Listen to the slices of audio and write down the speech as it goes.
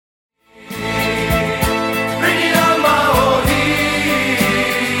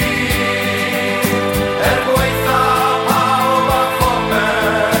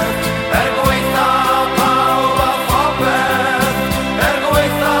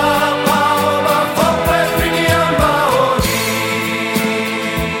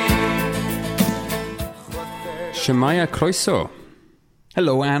Shemaya Croeso.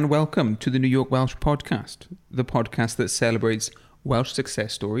 Hello and welcome to the New York Welsh Podcast, the podcast that celebrates Welsh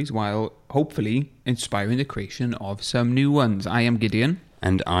success stories while hopefully inspiring the creation of some new ones. I am Gideon.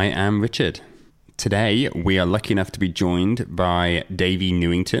 And I am Richard. Today we are lucky enough to be joined by Davey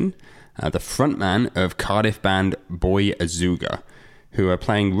Newington, the frontman of Cardiff band Boy Azooga, who are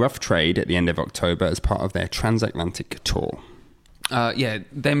playing Rough Trade at the end of October as part of their transatlantic tour.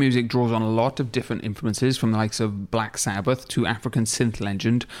 Their music draws on a lot of different influences, from the likes of Black Sabbath to African synth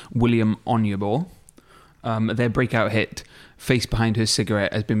legend William Onyeabor. Their breakout hit, Face Behind Her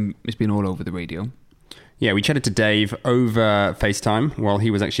Cigarette, has been all over the radio. Yeah, we chatted to Dave over FaceTime while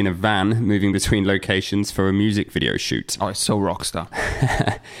he was actually in a van moving between locations for a music video shoot. Oh, it's so rockstar.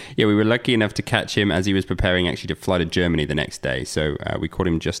 Yeah, we were lucky enough to catch him as he was preparing actually to fly to Germany the next day, so we caught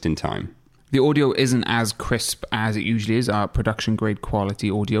him just in time. The audio isn't as crisp as it usually is, our production-grade quality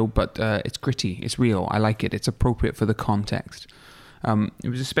audio, but it's gritty, it's real, I like it, it's appropriate for the context. It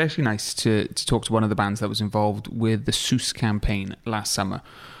was especially nice to talk to one of the bands that was involved with the SOOS campaign last summer.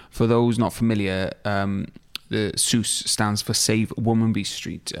 For those not familiar, the SOOS stands for Save Womanby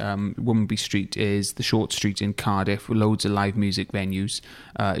Street. Womanby Street is the short street in Cardiff with loads of live music venues.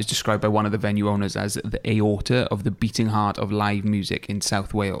 It's described by one of the venue owners as the aorta of the beating heart of live music in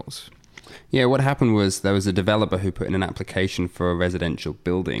South Wales. Yeah, what happened was there was a developer who put in an application for a residential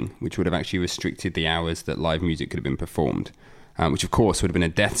building, which would have actually restricted the hours that live music could have been performed, which of course would have been a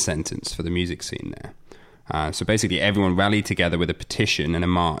death sentence for the music scene there. So basically everyone rallied together with a petition and a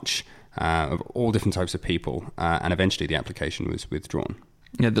march of all different types of people, and eventually the application was withdrawn.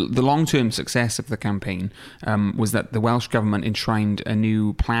 Yeah, the long-term success of the campaign was that the Welsh Government enshrined a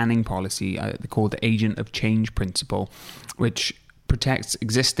new planning policy called the Agent of Change principle, which protects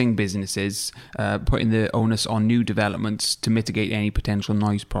existing businesses, putting the onus on new developments to mitigate any potential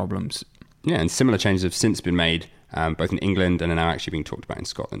noise problems. Yeah, and similar changes have since been made, both in England and are now actually being talked about in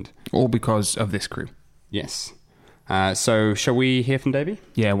Scotland. All because of this crew. Yes. So shall we hear from Davey?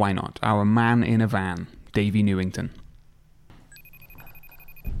 Yeah, why not? Our man in a van, Davey Newington.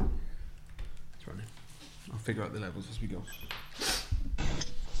 It's running. I'll figure out the levels as we go.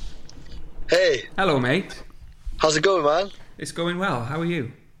 Hey. Hello, mate. How's it going, man? It's going well. How are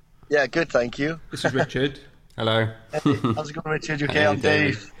you? Yeah, good, thank you. This is Richard. Hello. Hey, how's it going, Richard? You okay? Hey, I'm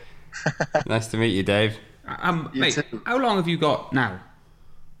Dave. Nice to meet you, Dave. Mate, too. how long have you got now?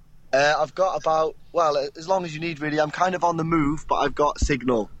 I've got about, as long as you need, really. I'm kind of on the move, but I've got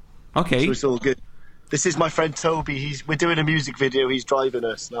signal. Okay. So it's all good. This is my friend Toby. We're doing a music video. He's driving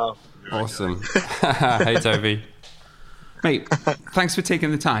us now. Awesome. Hey, Toby. Mate, thanks for taking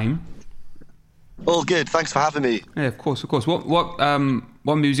the time. All good. Thanks for having me. Yeah, of course.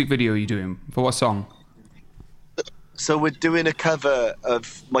 What music video are you doing? For what song? So we're doing a cover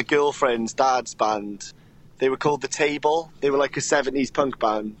of my girlfriend's dad's band. They were called The Table. They were like a 70s punk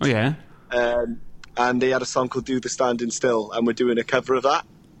band. Oh, yeah? And they had a song called Do the Standing Still, and we're doing a cover of that.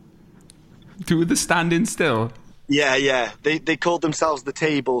 Do the Standing Still? Yeah. They called themselves The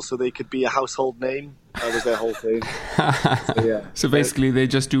Table so they could be a household name. That was their whole thing. So, yeah. So basically they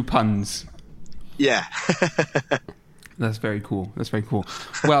just do puns. Yeah. That's very cool.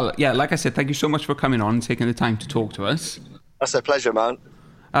 Well, yeah, like I said, thank you so much for coming on and taking the time to talk to us. That's a pleasure, man.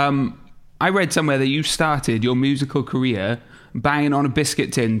 I read somewhere that you started your musical career banging on a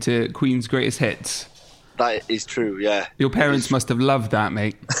biscuit tin to Queen's greatest hits. That is true, yeah. Your parents must have loved that,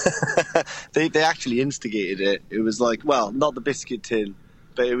 mate. They actually instigated it. It was like, not the biscuit tin,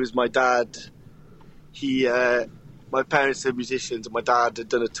 but it was my dad. My parents are musicians, and my dad had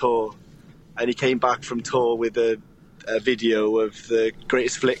done a tour, and he came back from tour with a video of the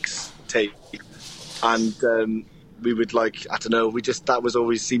Greatest Flicks tape, and we would that was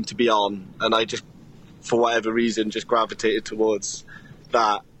always seemed to be on, and I just, for whatever reason, just gravitated towards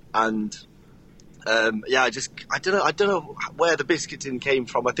that, and I don't know where the biscuit tin came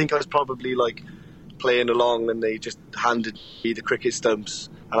from. I think I was probably like playing along, and they just handed me the cricket stumps,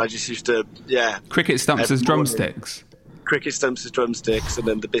 and I just used to cricket stumps as drumsticks. Cricket stumps as drumsticks, and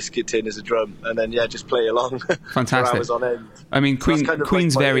then the biscuit tin as a drum, and then just play along. Fantastic. For hours on end. I mean,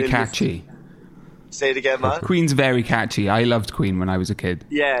 Queen's very catchy. Say it again, man. Queen's very catchy. I loved Queen when I was a kid.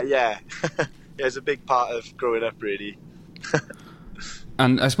 Yeah. It's a big part of growing up, really.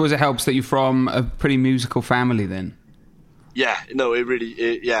 And I suppose it helps that you're from a pretty musical family then. Yeah, no, I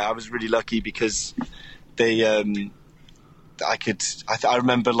was really lucky because they, I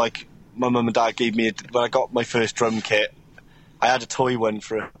remember like my mum and dad gave me, when I got my first drum kit, I had a toy one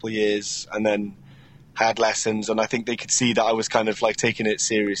for a couple of years and then had lessons, and I think they could see that I was kind of like taking it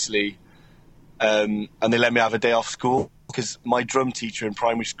seriously. And they let me have a day off school because my drum teacher in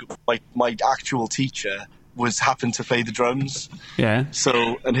primary school, my actual teacher, happened to play the drums. Yeah.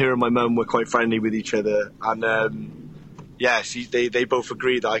 So, and her and my mum were quite friendly with each other, and they both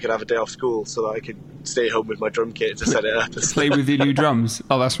agreed that I could have a day off school so that I could stay home with my drum kit to set it up. Play with your new drums.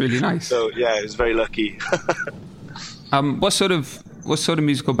 Oh, that's really nice. So yeah, I was very lucky. What sort of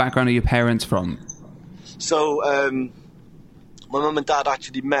musical background are your parents from? So my mum and dad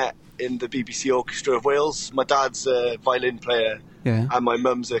actually met in the BBC Orchestra of Wales. My dad's a violin player, Yeah. and my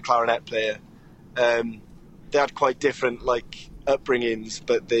mum's a clarinet player. They had quite different upbringings,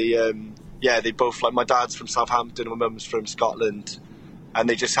 but they both, my dad's from Southampton and my mum's from Scotland, and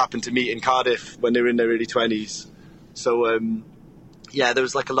they just happened to meet in Cardiff when they were in their early 20s. So there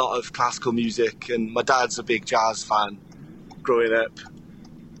was a lot of classical music, and my dad's a big jazz fan growing up.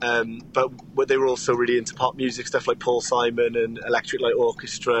 But they were also really into pop music, stuff like Paul Simon and Electric Light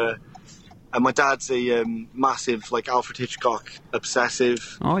Orchestra. And my dad's a massive Alfred Hitchcock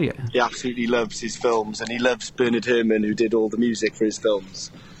obsessive. Oh yeah. He absolutely loves his films, and he loves Bernard Herrmann, who did all the music for his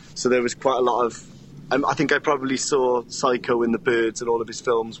films. So there was quite a lot of... I think I probably saw Psycho and the Birds and all of his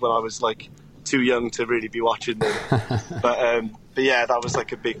films when I was too young to really be watching them. but yeah, that was a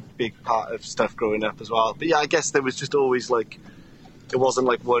big part of stuff growing up as well. But yeah, I guess there was just always it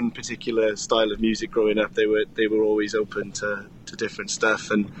wasn't one particular style of music growing up. They were always open to different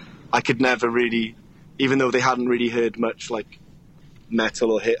stuff, and I could never really, even though they hadn't really heard much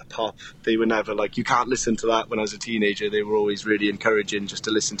metal or hip hop, they were never you can't listen to that. When I was a teenager, they were always really encouraging just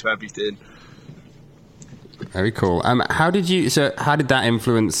to listen to everything. Very cool. How did that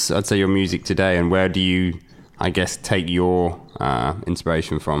influence, I'd say, your music today, and where do you, I guess, take your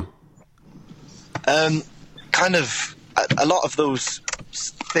inspiration from? Kind of a lot of those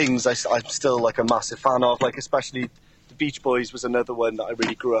things I'm still a massive fan of, especially the Beach Boys was another one that I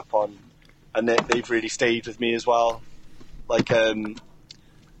really grew up on, and they've really stayed with me as well. I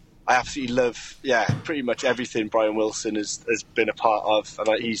absolutely love, pretty much everything Brian Wilson has been a part of,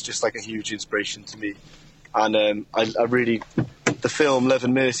 and he's just a huge inspiration to me. And I really, the film Love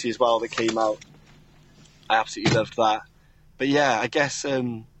and Mercy as well that came out, I absolutely loved that. But yeah, I guess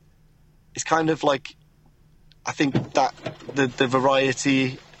it's kind of I think that the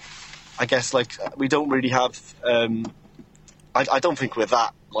variety, I guess we don't really have, I don't think we're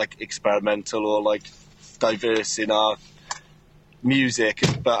that experimental or diverse in our music,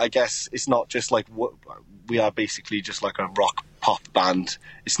 but I guess it's not just what we are, basically just a rock pop band.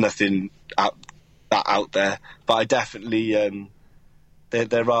 It's nothing out there, but I definitely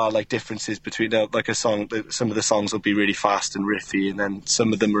there are differences between a song. Some of the songs will be really fast and riffy, and then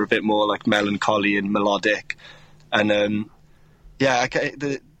some of them are a bit more melancholy and melodic. And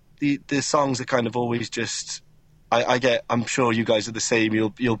the songs are kind of always just. I'm sure you guys are the same.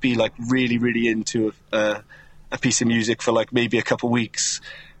 You'll be really really into a piece of music for maybe a couple of weeks,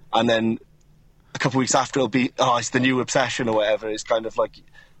 and then a couple of weeks after it'll be it's the new obsession or whatever. It's kind of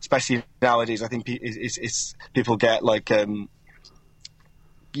especially nowadays, I think it's people get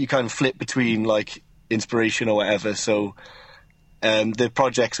you kind of flip between inspiration or whatever. So the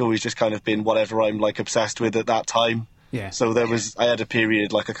project's always just kind of been whatever I'm obsessed with at that time. Yeah. So I had a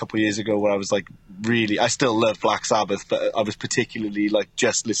period a couple of years ago where I was really, I still love Black Sabbath, but I was particularly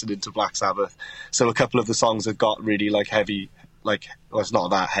just listening to Black Sabbath. So a couple of the songs have got really heavy, well, it's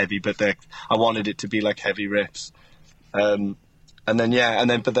not that heavy, but I wanted it to be heavy riffs.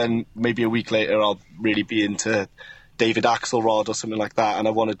 But then maybe a week later I'll really be into David Axelrod or something like that, and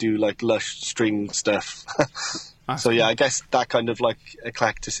I want to do lush string stuff. So yeah, I guess that kind of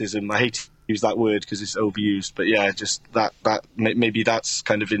eclecticism, I hate to use that word because it's overused, but yeah, just that maybe that's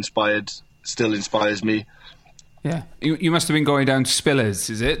kind of still inspires me. Yeah, you must have been going down to Spillers,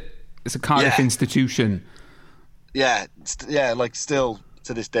 is it? It's a Cardiff institution. Yeah, still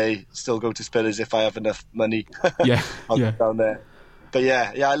to this day, still go to Spillers if I have enough money. Yeah, I'll go down there. But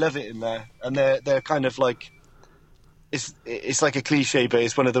yeah, I love it in there, and they're kind of it's a cliche, but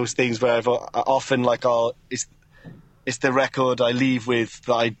it's one of those things where I've often it's the record I leave with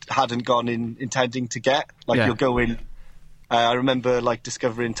that I hadn't gone in intending to get. You'll go in. I remember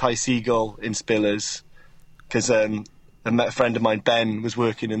discovering Ty Segall in Spillers because I met a friend of mine, Ben, was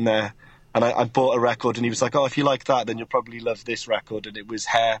working in there, and I bought a record, and he was like, "Oh, if you like that, then you'll probably love this record." And it was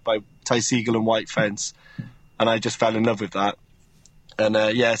Hair by Ty Segall and White Fence, and I just fell in love with that. And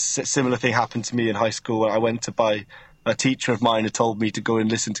a similar thing happened to me in high school. I went to buy. A teacher of mine had told me to go and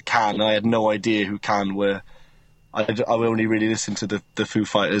listen to Can, and I had no idea who Can were. I only really listened to the Foo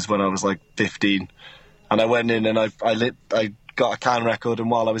Fighters when I was 15, and I went in and I got a Can record, and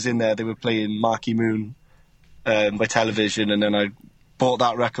while I was in there they were playing Marquee Moon by Television, and then I bought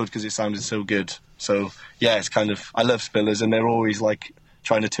that record because it sounded so good. So yeah, it's kind of, I love Spillers, and they're always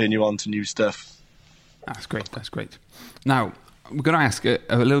trying to turn you on to new stuff. That's great. That's great. Now, we're going to ask a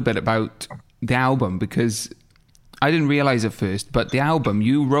little bit about the album, because I didn't realize at first, but the album,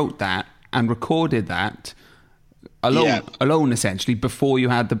 you wrote that and recorded that alone essentially, before you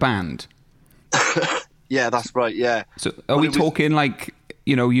had the band. Yeah, that's right, yeah. So are we talking like,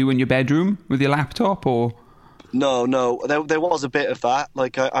 you in your bedroom with your laptop, or? No, there was a bit of that.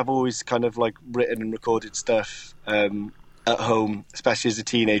 Like, I've always kind of like written and recorded stuff at home, especially as a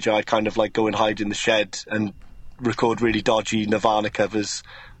teenager. I'd kind of like go and hide in the shed and record really dodgy Nirvana covers.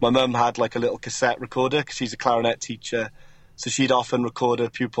 My mum had like a little cassette recorder because she's a clarinet teacher, so she'd often record her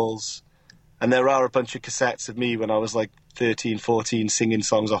pupils. And there are a bunch of cassettes of me when I was like 13, 14, singing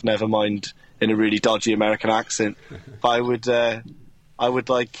songs off Nevermind in a really dodgy American accent. But I'd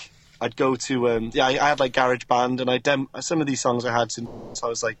go to I had like GarageBand, and some of these songs I had since I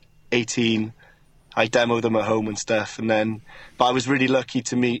was like 18. I demo them at home and stuff, but I was really lucky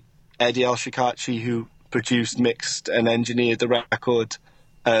to meet Eddie El Shikachi, who produced, mixed, and engineered the record.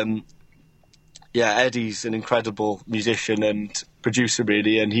 Eddie's an incredible musician and producer,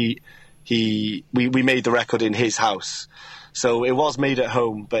 really, and we made the record in his house, so it was made at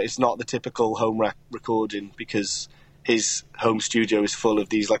home, but it's not the typical home recording, because his home studio is full of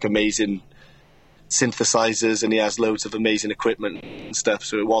these like amazing synthesizers, and he has loads of amazing equipment and stuff.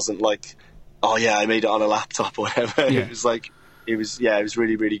 So it wasn't like, oh yeah, I made it on a laptop or whatever. Yeah. It was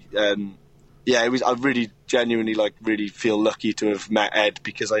really, really, I really genuinely like really feel lucky to have met Ed,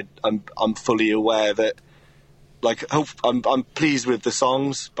 because I'm fully aware that like I'm pleased with the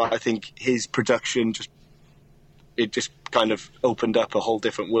songs, but I think his production just kind of opened up a whole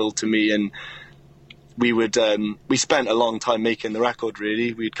different world to me. And we spent a long time making the record,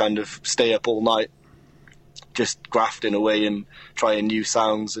 really. We'd kind of stay up all night just grafting away and trying new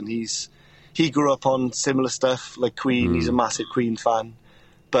sounds, and he grew up on similar stuff like Queen. He's a massive Queen fan,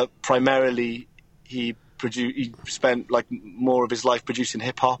 but primarily he spent like more of his life producing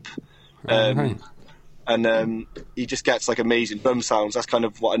hip hop, and he just gets like amazing drum sounds. That's kind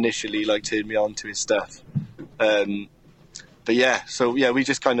of what initially like turned me on to his stuff. But yeah, so yeah, we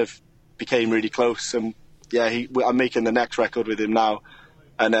just kind of became really close, and I'm making the next record with him now,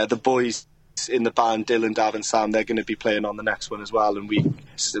 and the boys in the band, Dylan, Dav and Sam, they're going to be playing on the next one as well, and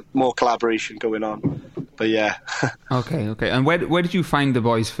more collaboration going on. But yeah. Okay. And where did you find the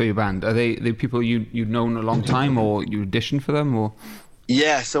boys for your band? Are they people you'd known a long time, or you auditioned for them, or?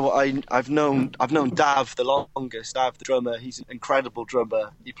 Yeah, so I've known Dav the longest. Dav, the drummer, he's an incredible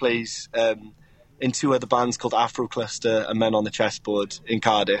drummer. He plays in two other bands called Afro Cluster and Men on the Chessboard in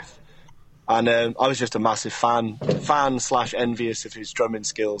Cardiff. And I was just a massive fan / envious of his drumming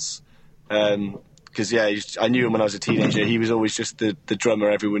skills. Because I knew him when I was a teenager. He was always just the drummer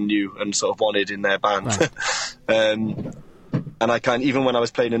everyone knew and sort of wanted in their band. Right. And even when I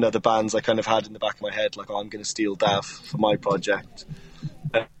was playing in other bands, I kind of had in the back of my head like, I'm going to steal Dav for my project.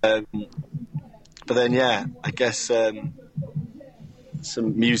 But then I guess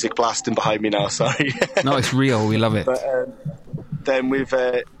some music blasting behind me now. Sorry. No, it's real. We love it. But then with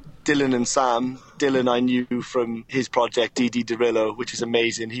Dylan and Sam. Dylan I knew from his project DD Derillo, which is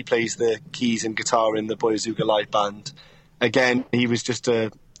amazing. He plays the keys and guitar in the Boyazuga live band. Again, he was just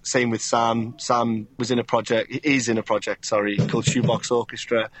same with Sam. Sam is in a project called Shoebox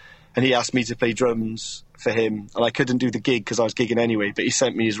Orchestra, and he asked me to play drums for him, and I couldn't do the gig because I was gigging anyway, but he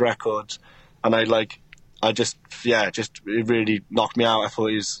sent me his record, and it really knocked me out. I thought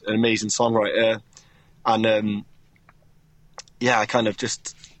he was an amazing songwriter, and I kind of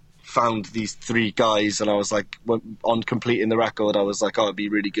just found these three guys, and I was like, on completing the record, I was like, it'd be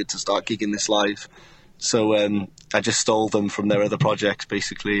really good to start gigging this live. So I just stole them from their other projects,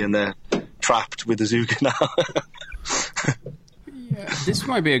 basically, and they're trapped with Azuga now. Yeah, this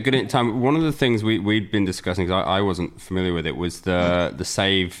might be a good time. One of the things we'd been discussing, because I wasn't familiar with it, was the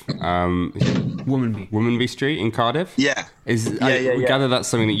Save Womanby Street in Cardiff. Yeah. We gather that's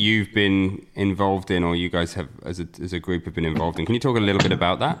something that you've been involved in, or you guys have, as a group, have been involved in. Can you talk a little bit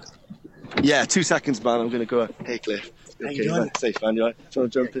about that? Yeah, 2 seconds, man. I'm going to go. Hey, Cliff. How you doing? Safe, man. You all right? Do you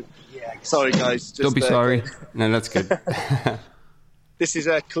want to jump in? Yeah. Sorry, guys. Don't be sorry. No, that's good. This is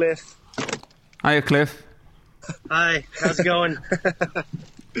Cliff. Hiya, Cliff. Hi. How's it going?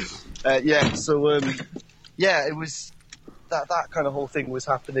 It was that kind of whole thing was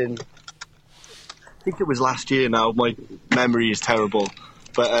happening. I think it was last year now. My memory is terrible.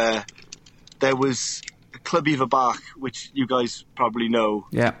 But there was Club Eva Bach, which you guys probably know,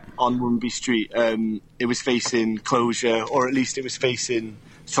 on Womanby Street. It was facing closure, or at least it was facing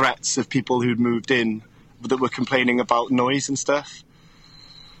threats of people who'd moved in that were complaining about noise and stuff.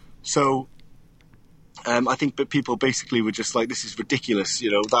 So I think that people basically were just like, this is ridiculous. You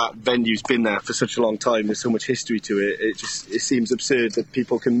know, that venue's been there for such a long time. There's so much history to it. It seems absurd that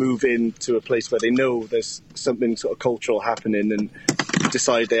people can move into a place where they know there's something sort of cultural happening and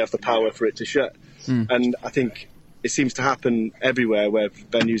decide they have the power for it to shut. And I think it seems to happen everywhere where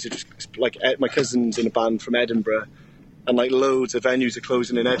venues are just like, my cousin's in a band from Edinburgh, and like loads of venues are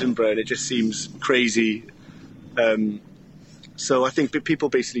closing in Edinburgh, and it just seems crazy. So I think people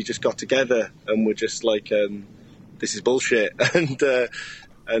basically just got together and were just like, this is bullshit,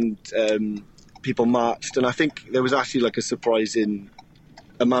 and people marched, and I think there was actually like a surprising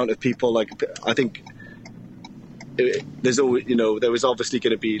amount of people. Like, I think there's always, you know, there was obviously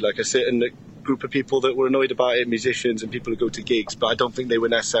going to be like a certain group of people that were annoyed about it, musicians and people who go to gigs, but I don't think they were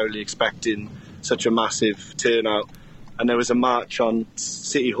necessarily expecting such a massive turnout. And there was a march on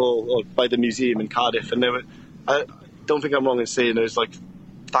City Hall, or by the museum in Cardiff, and there were, I don't think I'm wrong in saying there's like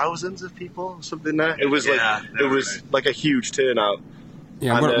thousands of people or something there. It was like a huge turnout.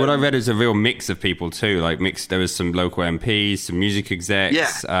 Yeah, and, what I read is a real mix of people too. Like there was some local MPs, some music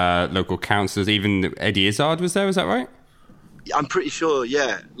execs, local councillors, even Eddie Izzard was there. Was that right? I'm pretty sure.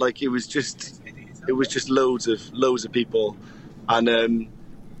 Yeah, like it was just loads of people, and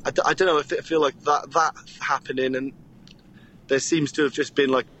I don't know. I feel like that happening, and there seems to have just been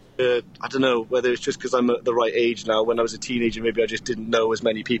like. I don't know whether it's just because I'm at the right age now. When I was a teenager, maybe I just didn't know as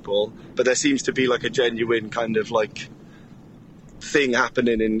many people. But there seems to be like a genuine kind of like thing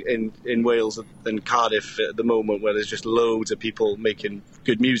happening in Wales and Cardiff at the moment, where there's just loads of people making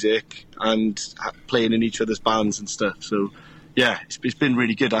good music and playing in each other's bands and stuff. So yeah, it's been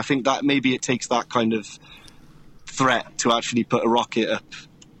really good. I think that maybe it takes that kind of threat to actually put a rocket up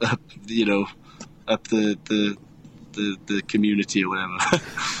the community or whatever.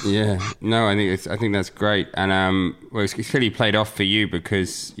 Yeah, no, I think that's great, and well, it's clearly played off for you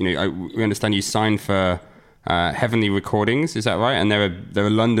because we understand you signed for Heavenly Recordings, is that right? And they're a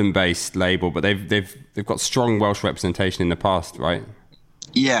London-based label, but they've got strong Welsh representation in the past, right?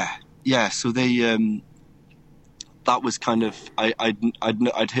 Yeah. So they that was kind of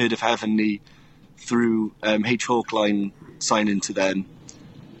I'd heard of Heavenly through H. Hawkline signing to them,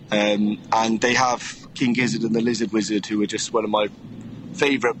 and they have King Gizzard and the Lizard Wizard, who are just one of my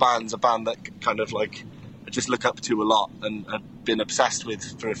favourite bands, a band that kind of like I just look up to a lot and have been obsessed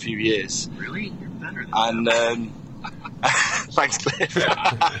with for a few years. Really? You're better than and that. Thanks, Cliff.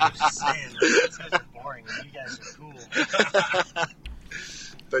 I'm just saying, these guys are boring and you guys are cool.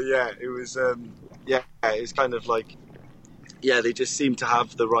 But yeah, it was it's kind of like they just seem to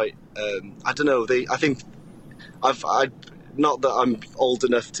have the right I don't know, I think I've not that I'm old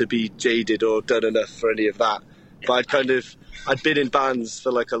enough to be jaded or done enough for any of that, but I'd been in bands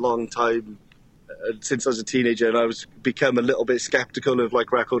for like a long time since I was a teenager, and I was become a little bit skeptical of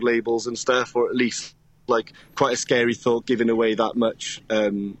like record labels and stuff, or at least like quite a scary thought giving away that much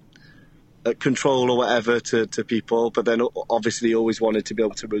control or whatever to people, but then obviously always wanted to be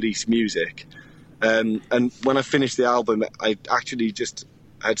able to release music. And when I finished the album, I actually just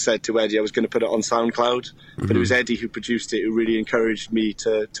had said to Eddie I was going to put it on SoundCloud, but it was Eddie who produced it who really encouraged me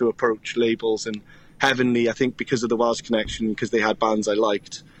to approach labels. And Heavenly, I think because of the Welsh connection, because they had bands I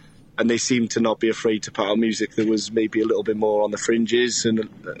liked, and they seemed to not be afraid to put out music that was maybe a little bit more on the fringes and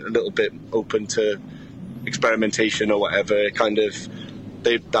a little bit open to experimentation or whatever, it kind of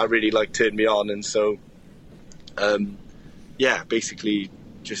that really like turned me on. And so basically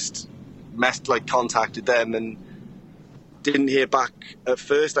just contacted them and didn't hear back at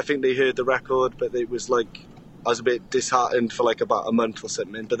first. I think they heard the record, but it was like I was a bit disheartened for like about a month or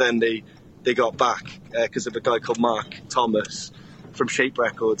something. But then they got back because of a guy called Mark Thomas from Shape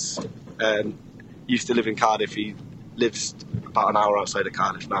Records. Used to live in Cardiff. He lives about an hour outside of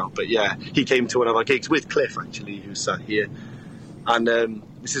Cardiff now. But yeah, he came to one of our gigs with Cliff, actually, who sat here. And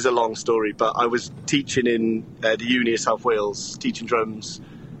this is a long story, but I was teaching in the uni of South Wales, teaching drums,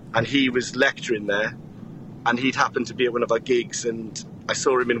 and he was lecturing there. And he'd happened to be at one of our gigs, and I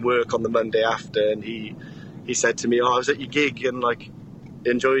saw him in work on the Monday after, and he said to me, I was at your gig and like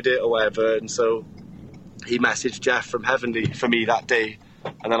enjoyed it or whatever. And so he messaged Jeff from Heavenly for me that day,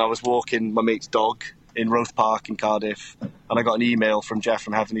 and then I was walking my mate's dog in Roath Park in Cardiff, and I got an email from Jeff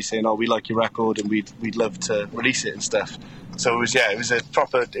from Heavenly saying, we like your record and we'd love to release it and stuff. So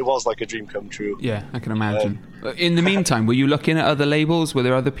it was like a dream come true. Yeah, I can imagine. In the meantime, were you looking at other labels? Were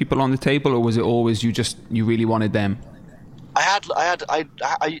there other people on the table, or was it always you really wanted them? I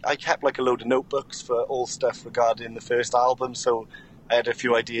kept like a load of notebooks for all stuff regarding the first album, so I had a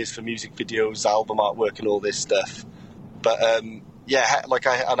few ideas for music videos, album artwork, and all this stuff. But I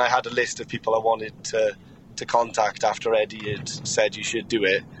had a list of people I wanted to contact after Eddie had said you should do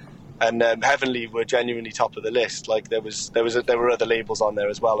it. And Heavenly were genuinely top of the list. Like there were other labels on there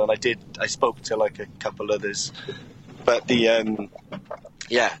as well, and I spoke to like a couple others, but the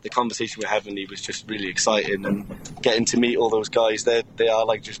conversation with Heavenly was just really exciting, and getting to meet all those guys. They are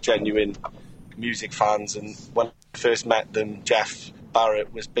like just genuine music fans, and when I first met them, Jeff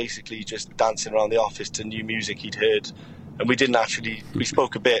Barrett was basically just dancing around the office to new music he'd heard, and we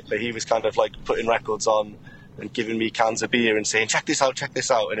spoke a bit, but he was kind of like putting records on and giving me cans of beer and saying, check this out,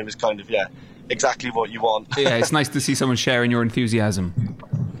 and it was kind of, exactly what you want. Yeah, it's nice to see someone sharing your enthusiasm.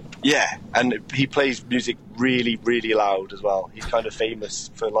 Yeah, and he plays music really, really loud as well. He's kind of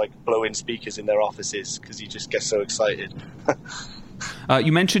famous for like blowing speakers in their offices because he just gets so excited.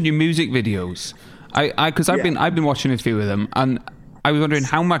 You mentioned your music videos. I've been watching a few of them, and I was wondering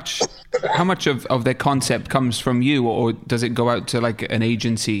how much of their concept comes from you, or does it go out to like an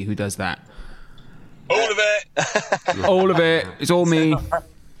agency who does that? All of it. All of it. It's all me.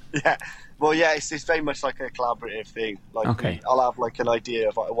 Yeah. Well, yeah, it's very much like a collaborative thing. Like, okay. I'll have like an idea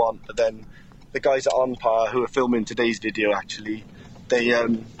of what I want, but then the guys at On Par who are filming today's video, actually, they're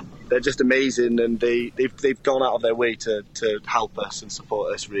just amazing, and they've gone out of their way to help us and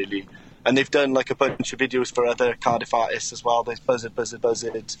support us, really. And they've done like a bunch of videos for other Cardiff artists as well. There's Buzzard,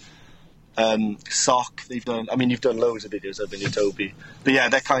 Sock. You've done loads of videos, haven't you, Toby? But yeah,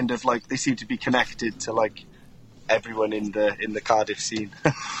 they're kind of like, they seem to be connected to like everyone in the Cardiff scene.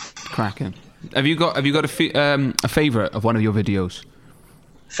 Cracking. Have you got a favourite of one of your videos?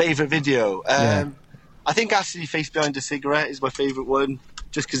 Favourite video? Yeah. I think actually Face Behind a Cigarette is my favourite one,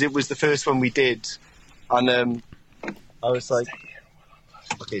 just because it was the first one we did, and I was like,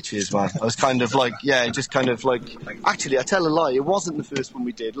 okay, cheers, man. I was kind of like, just kind of like, actually, I tell a lie, it wasn't the first one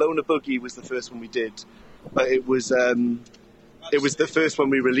we did. Loner Boogie was the first one we did, but it was the first one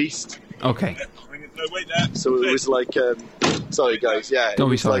we released. Okay. So it was like, sorry guys, Don't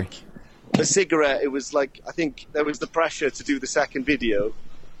be sorry. Like, the cigarette, it was like, I think there was the pressure to do the second video,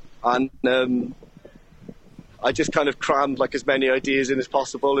 and I just kind of crammed like as many ideas in as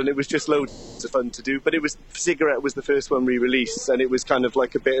possible, and it was just loads of fun to do. But it was, Cigarette was the first one we released, and it was kind of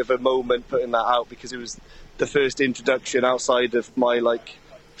like a bit of a moment putting that out, because it was the first introduction outside of my like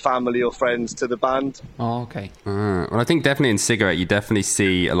family or friends to the band. Oh, okay. Well, I think definitely in Cigarette you definitely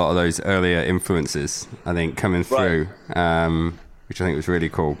see a lot of those earlier influences, I think, coming through, right. Which I think was really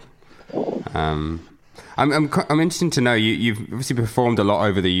cool. I'm interested to know, you've obviously performed a lot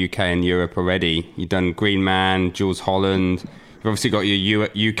over the UK and Europe already. You've done Green Man, Jules Holland. You've obviously got your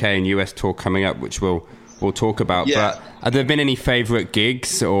UK and US tour coming up, which we'll talk about. Yeah. But have there been any favourite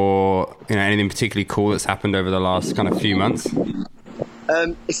gigs, or anything particularly cool that's happened over the last kind of few months?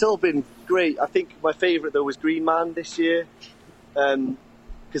 It's all been great. I think my favourite though was Green Man this year,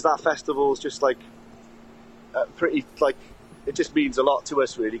 because that festival is just like pretty like, it just means a lot to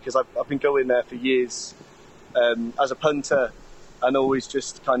us, really, because I've been going there for years as a punter, and always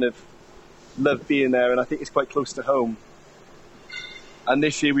just kind of loved being there, and I think it's quite close to home. And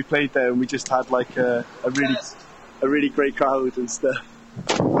this year we played there, and we just had like a really great crowd and stuff.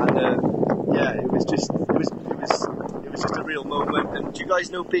 And it was just a real moment. And do you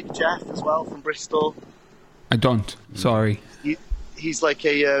guys know Big Jeff as well from Bristol? I don't. Sorry. He's like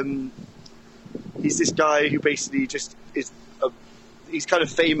he's this guy who basically just is. He's kind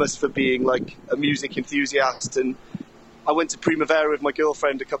of famous for being like a music enthusiast, and I went to Primavera with my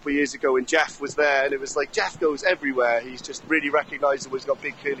girlfriend a couple of years ago, and Jeff was there, and it was like, Jeff goes everywhere. He's just really recognisable. He's got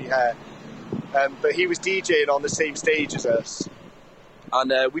big curly hair, but he was DJing on the same stage as us,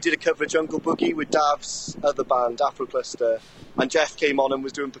 and we did a cover of Jungle Boogie with Dav's other band, Afrocluster, and Jeff came on and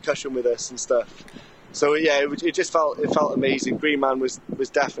was doing percussion with us and stuff. So yeah, it just felt amazing. Green Man was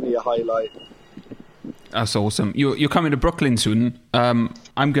definitely a highlight. That's awesome. You're coming to Brooklyn soon. I'm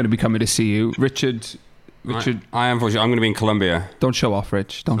going to be coming to see you, Richard. I unfortunately, I'm going to be in Colombia. Don't show off,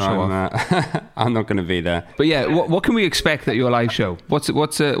 Rich. Don't show off. I'm not going to be there. But yeah, what can we expect at your live show? What's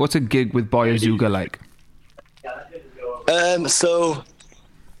a gig with Boy Azooga like? So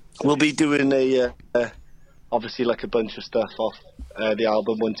we'll be doing obviously like a bunch of stuff off the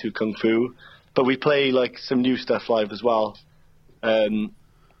album 1 2 Kung Fu, but we play like some new stuff live as well. And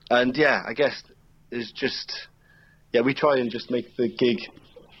yeah, I guess it's just, we try and just make the gig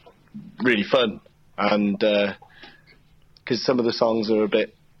really fun, and because some of the songs are a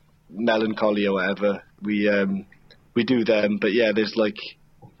bit melancholy or whatever, we do them, but yeah, there's like,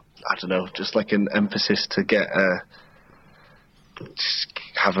 I don't know, just like an emphasis to get just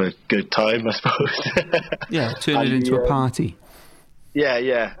have a good time, I suppose. Yeah, turn it into a party.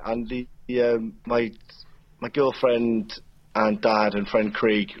 Yeah, and the my girlfriend and Dad and friend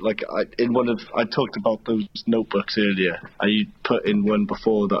Craig, like I talked about those notebooks earlier. I put in one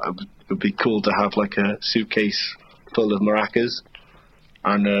before that it would be cool to have like a suitcase full of maracas.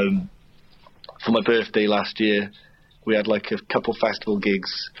 And for my birthday last year, we had like a couple festival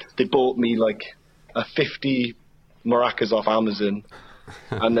gigs. They bought me like 50 maracas off Amazon,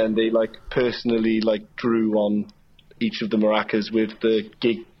 and then they like personally like drew on each of the maracas with the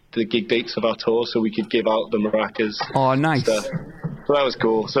gig dates of our tour, so we could give out the maracas. Oh, nice. So that was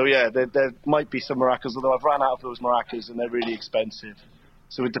cool. So yeah, there might be some maracas, although I've ran out of those maracas and they're really expensive.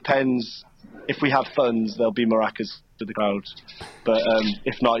 So it depends. If we have funds, there'll be maracas to the crowd. But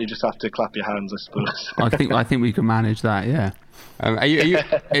if not, you just have to clap your hands, I suppose. I think we can manage that. Yeah. Are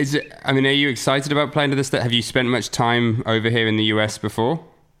you excited about playing to the state? Have you spent much time over here in the US before?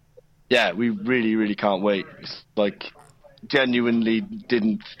 Yeah, we really, really can't wait. It's like, genuinely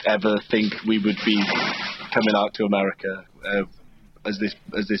didn't ever think we would be coming out to America as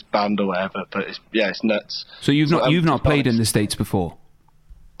this band or whatever. But it's nuts. So you've not played in the States before?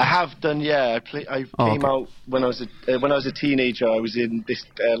 I have done, yeah. I came out when I was a teenager. I was in this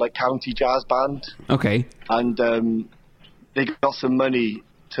like county jazz band. Okay. And they got some money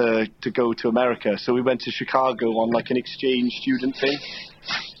to go to America, so we went to Chicago on like an exchange student thing.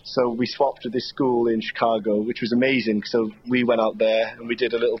 So we swapped with this school in Chicago, which was amazing. So we went out there and we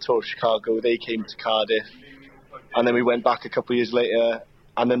did a little tour of Chicago. They came to Cardiff, and then we went back a couple of years later.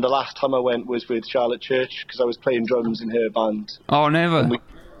 And then the last time I went was with Charlotte Church, because I was playing drums in her band. Oh, never.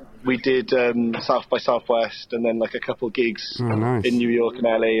 We did South by Southwest, and then like a couple gigs nice. in New York and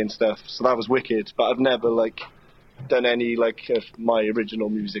LA and stuff. So that was wicked. But I've never like done any like of my original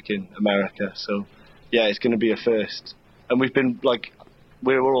music in America. So yeah, it's going to be a first. And we've been like,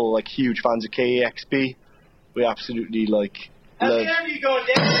 we're all like huge fans of KEXP. We absolutely like love.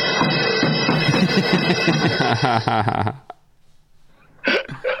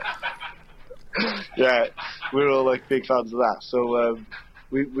 Yeah, we're all like big fans of that. So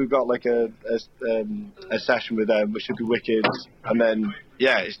we've got like a session with them, which should be wicked. And then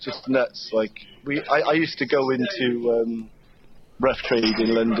yeah, it's just nuts. Like I used to go into Rough Trade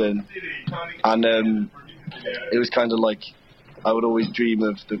in London, and it was kind of like, I would always dream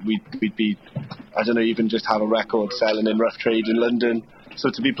of that we'd be, I don't know, even just have a record selling in Rough Trade in London.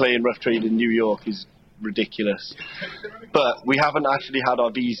 So to be playing Rough Trade in New York is ridiculous. But we haven't actually had our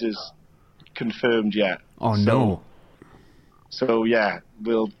visas confirmed yet. Oh no. So yeah,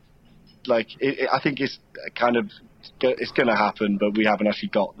 we'll like. I think it's kind of it's going to happen, but we haven't actually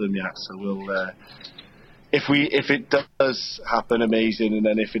got them yet. So we'll. If it does happen, amazing, and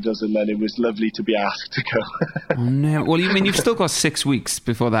then if it doesn't, then it was lovely to be asked to go. Oh, no. Well, you mean you've still got 6 weeks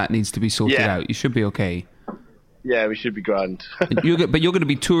before that needs to be sorted out. You should be okay. Yeah, we should be grand. But you're going to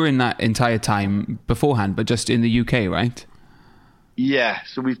be touring that entire time beforehand, but just in the UK, right? Yeah,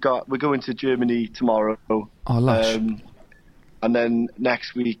 so we're going to Germany tomorrow. Oh, lush. And then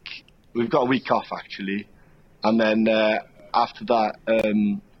next week we've got a week off actually, and then after that,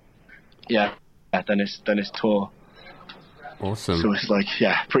 then it's tour. Awesome. So it's like,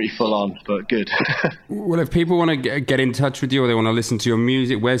 yeah, pretty full on, but good. Well, if people want to get in touch with you or they want to listen to your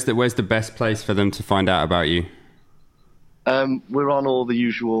music, where's the best place for them to find out about you? We're on all the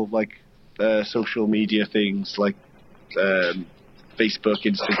usual like social media things like Facebook,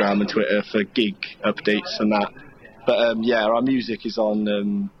 Instagram, and Twitter for gig updates and that. But yeah, our music is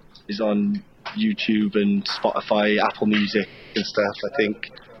on YouTube and Spotify, Apple Music and stuff, I think.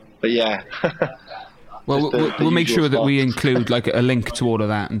 But yeah. Well, we'll make sure that we include like a link to all of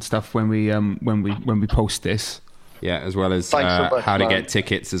that and stuff when we post this. Yeah, as well as so much, how to get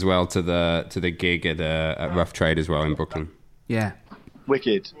tickets as well to the gig at Rough Trade as well in Brooklyn. Yeah.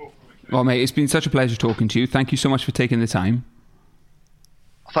 Wicked. Well, mate, it's been such a pleasure talking to you. Thank you so much for taking the time.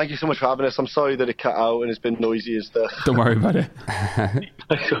 Thank you so much for having us. I'm sorry that it cut out and it's been noisy and stuff. Don't worry about it.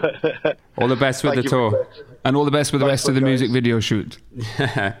 All the best with the tour. And all the best with the rest of the music video shoot.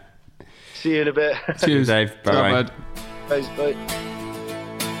 See you in a bit. Cheers, Dave. Bye. Thanks, bye.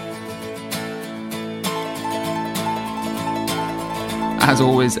 As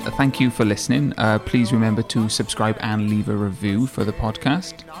always, thank you for listening. Please remember to subscribe and leave a review for the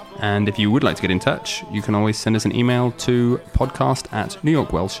podcast. And if you would like to get in touch, you can always send us an email to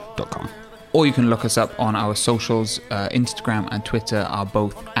podcast@newyorkwelsh.com. Or you can look us up on our socials. Instagram and Twitter are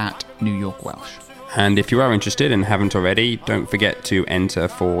both at New York Welsh. And if you are interested and haven't already, don't forget to enter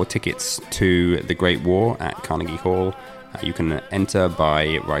for tickets to The Great War at Carnegie Hall. You can enter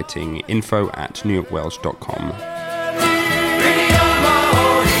by writing info@newyorkwelsh.com